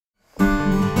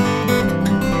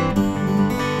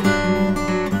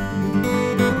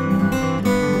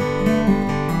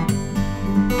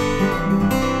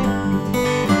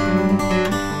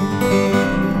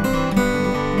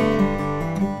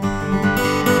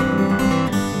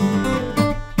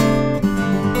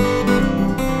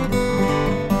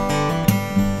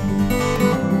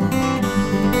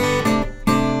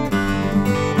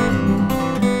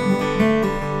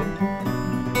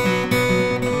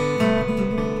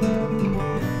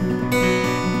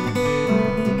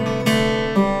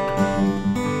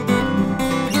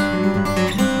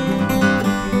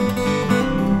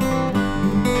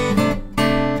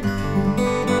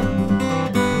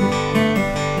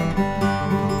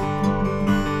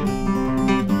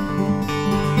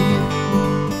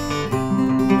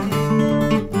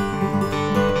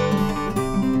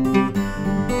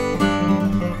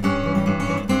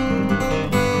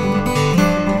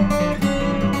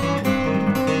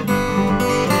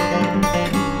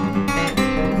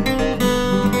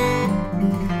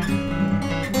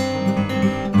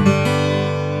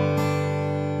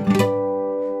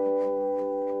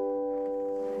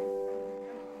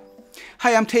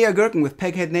Hi, I'm Teja Gerken with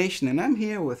Peghead Nation, and I'm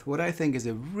here with what I think is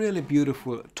a really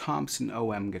beautiful Thompson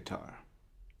OM guitar.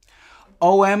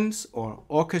 OMs, or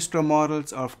orchestra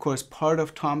models, are of course part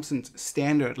of Thompson's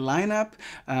standard lineup.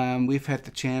 We've had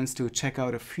the chance to check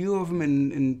out a few of them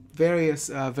in various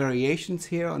variations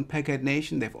here on Peghead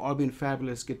Nation. They've all been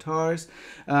fabulous guitars.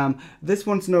 This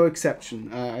one's no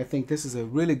exception. I think this is a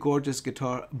really gorgeous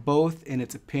guitar, both in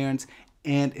its appearance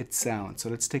and its sound. So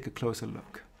let's take a closer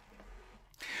look.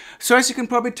 So as you can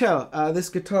probably tell, this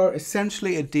guitar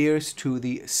essentially adheres to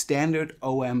the standard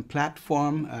OM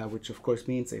platform, which of course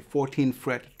means a 14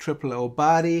 fret triple O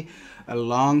body, a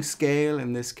long scale,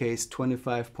 in this case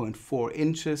 25.4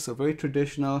 inches, so very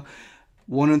traditional,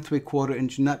 1 3/4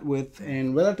 inch nut width,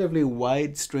 and relatively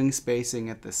wide string spacing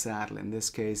at the saddle. In this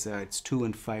case, it's 2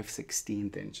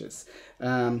 5/16 inches.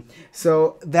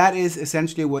 So that is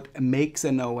essentially what makes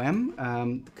an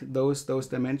OM, those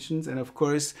dimensions. And of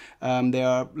course, there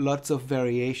are lots of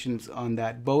variations on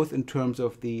that, both in terms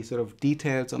of the sort of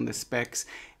details on the specs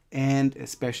and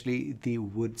especially the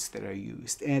woods that are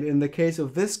used. And in the case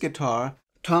of this guitar,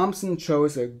 Thompson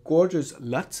chose a gorgeous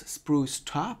Lutz spruce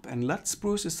top, and Lutz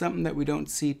spruce is something that we don't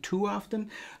see too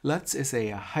often. Lutz is a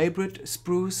hybrid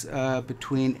spruce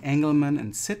between Engelmann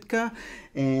and Sitka,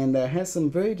 and has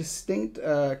some very distinct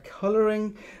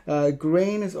coloring.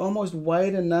 Grain is almost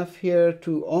wide enough here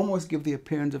to almost give the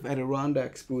appearance of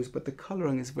Adirondack spruce, but the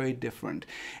coloring is very different.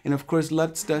 And of course,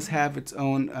 Lutz does have its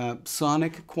own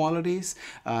sonic qualities.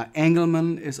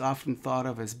 Engelmann is often thought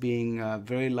of as being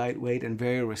very lightweight and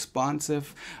very responsive.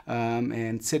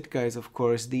 And Sitka is of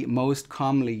course the most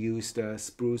commonly used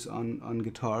spruce on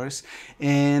guitars,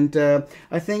 and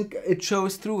I think it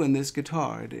shows through in this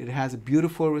guitar. It has a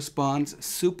beautiful response,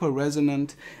 super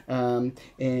resonant,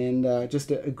 and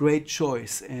just a great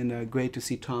choice, and great to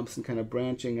see Thompson kind of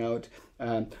branching out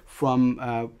from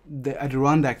the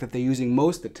Adirondack that they're using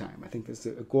most of the time. I think this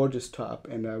is a gorgeous top,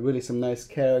 and really some nice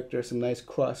character, some nice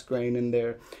cross grain in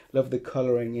there. Love the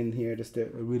coloring in here, just a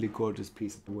really gorgeous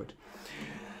piece of wood.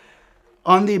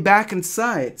 On the back and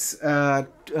sides,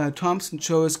 Thompson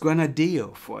chose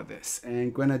granadillo for this,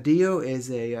 and granadillo is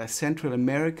a Central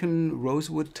American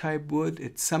rosewood type wood.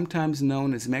 It's sometimes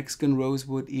known as Mexican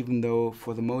rosewood, even though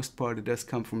for the most part it does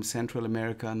come from Central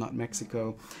America, not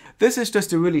Mexico. This is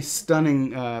just a really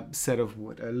stunning set of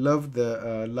wood. I love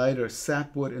the lighter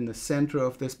sapwood in the center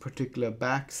of this particular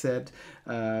back set.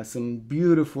 Some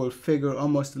beautiful figure,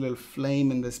 almost a little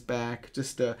flame in this back,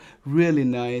 just really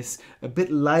nice, a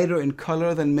bit lighter in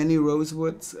color than many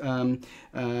rosewoods.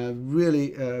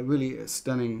 Really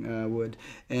stunning wood.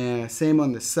 Same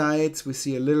on the sides, we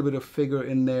see a little bit of figure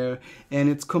in there, and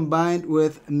it's combined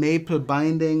with maple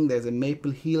binding. There's a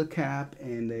maple heel cap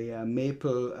and a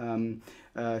maple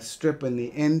strip in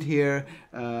the end here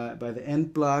by the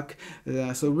end block.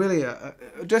 So really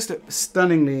just a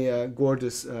stunningly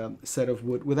gorgeous set of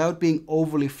wood without being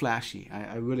overly flashy.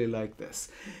 I really like this.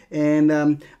 And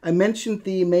I mentioned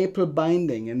the maple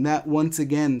binding, and that once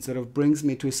again sort of brings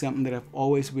me to something that I've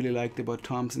always really liked about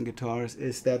Thompson guitars,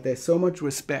 is that there's so much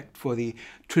respect for the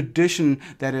tradition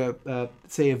that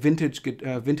say a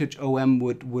vintage OM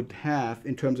would have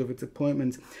in terms of its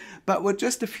appointments, but with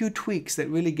just a few tweaks that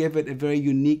really give it a very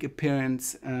unique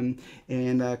appearance, and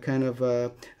kind of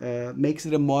makes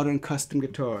it a modern custom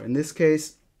guitar. In this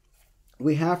case,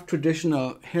 we have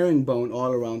traditional herringbone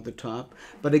all around the top,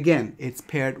 but again, it's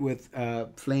paired with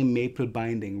flame maple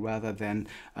binding rather than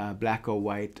black or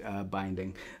white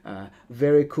binding.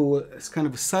 Very cool. It's kind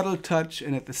of a subtle touch,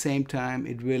 and at the same time,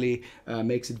 it really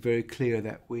makes it very clear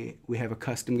that we have a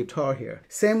custom guitar here.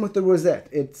 Same with the rosette.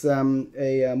 It's a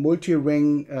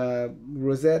multi-ring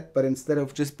rosette, but instead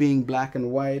of just being black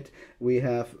and white, we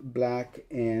have black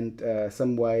and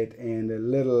some white and a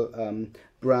little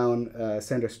brown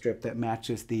center strip that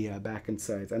matches the back and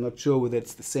sides. I'm not sure whether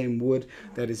it's the same wood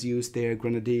that is used there,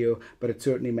 granadillo, but it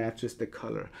certainly matches the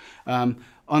color.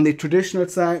 On the traditional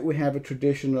side, we have a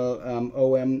traditional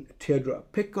OM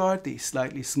teardrop pickguard, the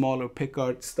slightly smaller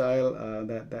pickguard style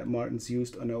that Martin's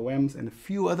used on OMs and a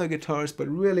few other guitars, but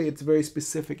really it's very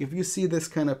specific. If you see this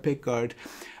kind of pickguard,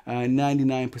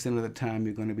 99% of the time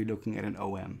you're going to be looking at an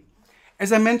OM.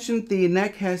 As I mentioned, the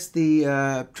neck has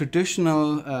the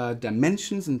traditional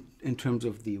dimensions in terms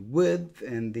of the width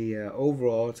and the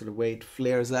overall sort of way it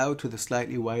flares out to the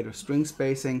slightly wider string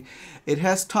spacing. It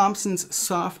has Thompson's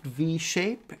soft V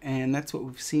shape, and that's what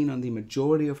we've seen on the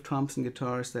majority of Thompson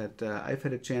guitars that I've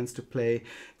had a chance to play.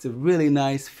 It's a really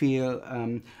nice feel.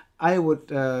 I would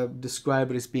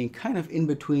describe it as being kind of in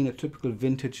between a typical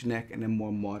vintage neck and a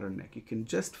more modern neck. You can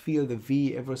just feel the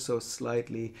V ever so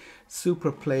slightly,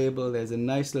 super playable. There's a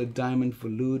nice little diamond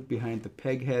volute behind the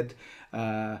peg head.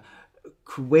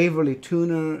 Waverly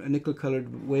tuner,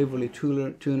 nickel-colored Waverly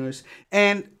tuners.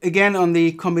 And again, on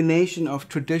the combination of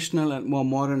traditional and more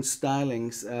modern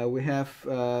stylings, we have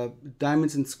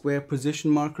diamonds and square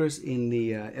position markers in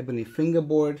the ebony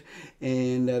fingerboard,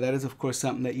 and that is of course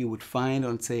something that you would find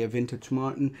on, say, a vintage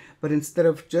Martin, but instead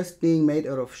of just being made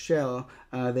out of shell,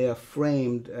 they are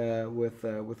framed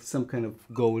with some kind of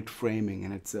gold framing,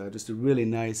 and it's just a really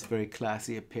nice, very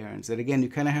classy appearance. And again, you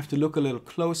kind of have to look a little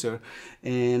closer,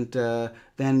 and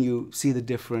then you see the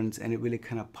difference, and it really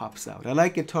kind of pops out. I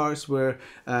like guitars where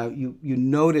you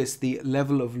notice the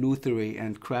level of luthery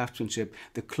and craftsmanship.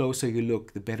 The closer you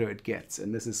look, the better it gets,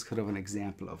 and this is kind of an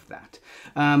example of that.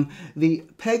 The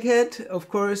Peghead, of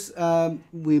course,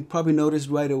 we probably noticed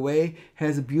right away,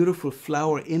 has a beautiful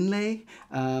flower inlay.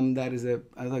 That is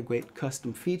another great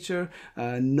custom feature.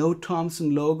 No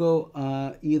Thompson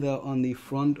logo either on the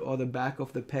front or the back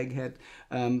of the Peghead.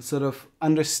 Sort of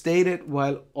understated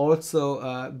while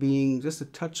also being just a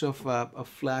touch of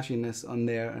flashiness on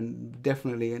there, and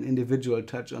definitely an individual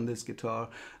touch on this guitar.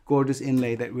 Gorgeous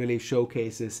inlay that really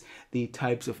showcases the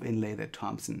types of inlay that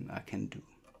Thompson can do.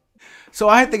 So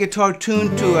I had the guitar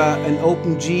tuned to an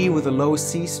open G with a low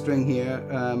C string here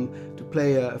to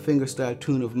play a fingerstyle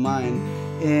tune of mine,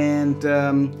 and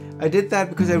I did that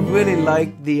because I really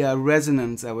liked the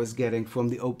resonance I was getting from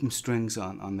the open strings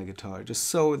on the guitar. Just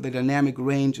so the dynamic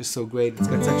range is so great. It's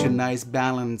got such a nice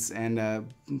balance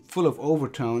and full of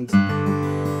overtones.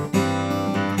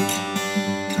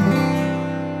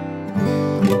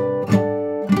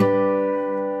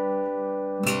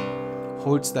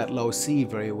 Holds that low C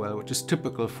very well, which is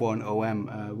typical for an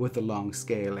OM with a long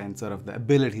scale and sort of the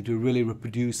ability to really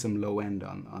reproduce some low end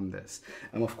on this.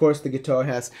 Of course, the guitar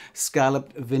has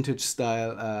scalloped vintage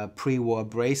style pre-war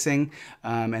bracing,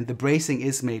 and the bracing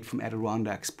is made from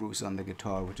Adirondack spruce on the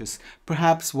guitar, which is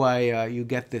perhaps why you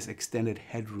get this extended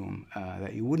headroom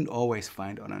that you wouldn't always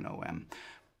find on an OM.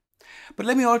 But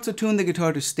let me also tune the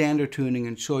guitar to standard tuning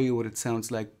and show you what it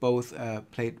sounds like, both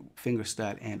played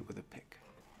fingerstyle and with a pick.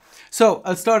 So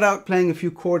I'll start out playing a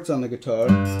few chords on the guitar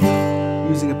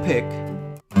using a pick.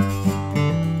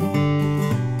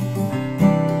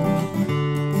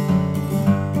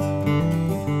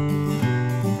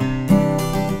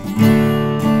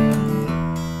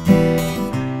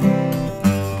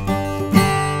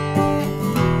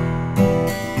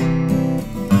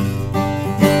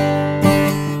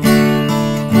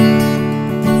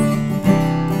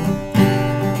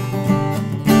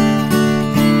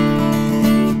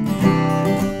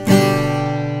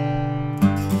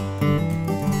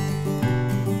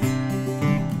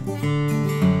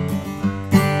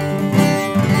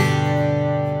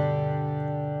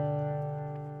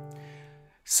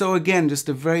 So again, just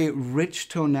a very rich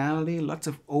tonality, lots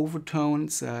of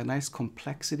overtones, nice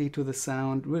complexity to the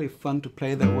sound, really fun to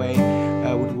play that way.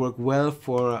 Would work well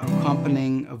for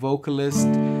accompanying a vocalist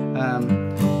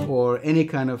or any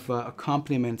kind of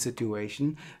accompaniment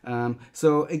situation.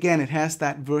 So again, it has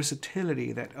that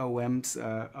versatility that OMs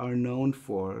are known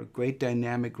for, great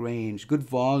dynamic range, good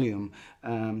volume,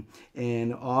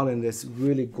 and all in this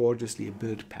really gorgeously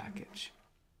built package.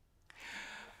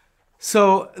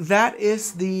 So that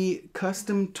is the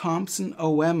custom Thompson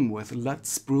OM with Lutz,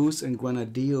 spruce, and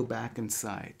granadillo back and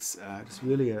sides. It's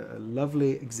really a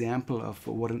lovely example of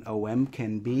what an OM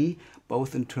can be,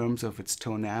 both in terms of its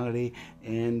tonality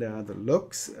and the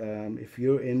looks. If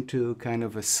you're into kind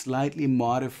of a slightly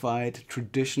modified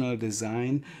traditional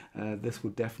design, this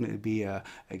would definitely be a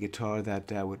guitar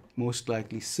that would most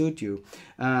likely suit you.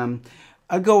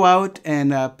 I'll go out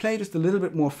and play just a little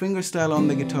bit more fingerstyle on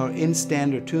the guitar in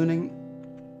standard tuning.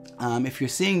 If you're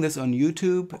seeing this on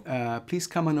YouTube, please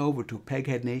come on over to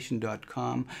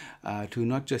pegheadnation.com to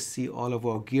not just see all of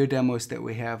our gear demos that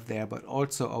we have there, but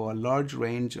also our large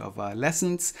range of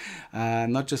lessons,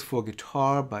 not just for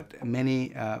guitar, but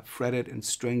many fretted and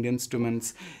stringed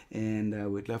instruments,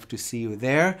 and we'd love to see you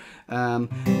there. Let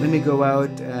me go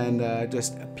out and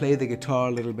just play the guitar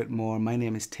a little bit more. My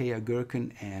name is Teja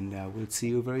Gerken, and we'll see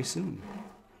you very soon.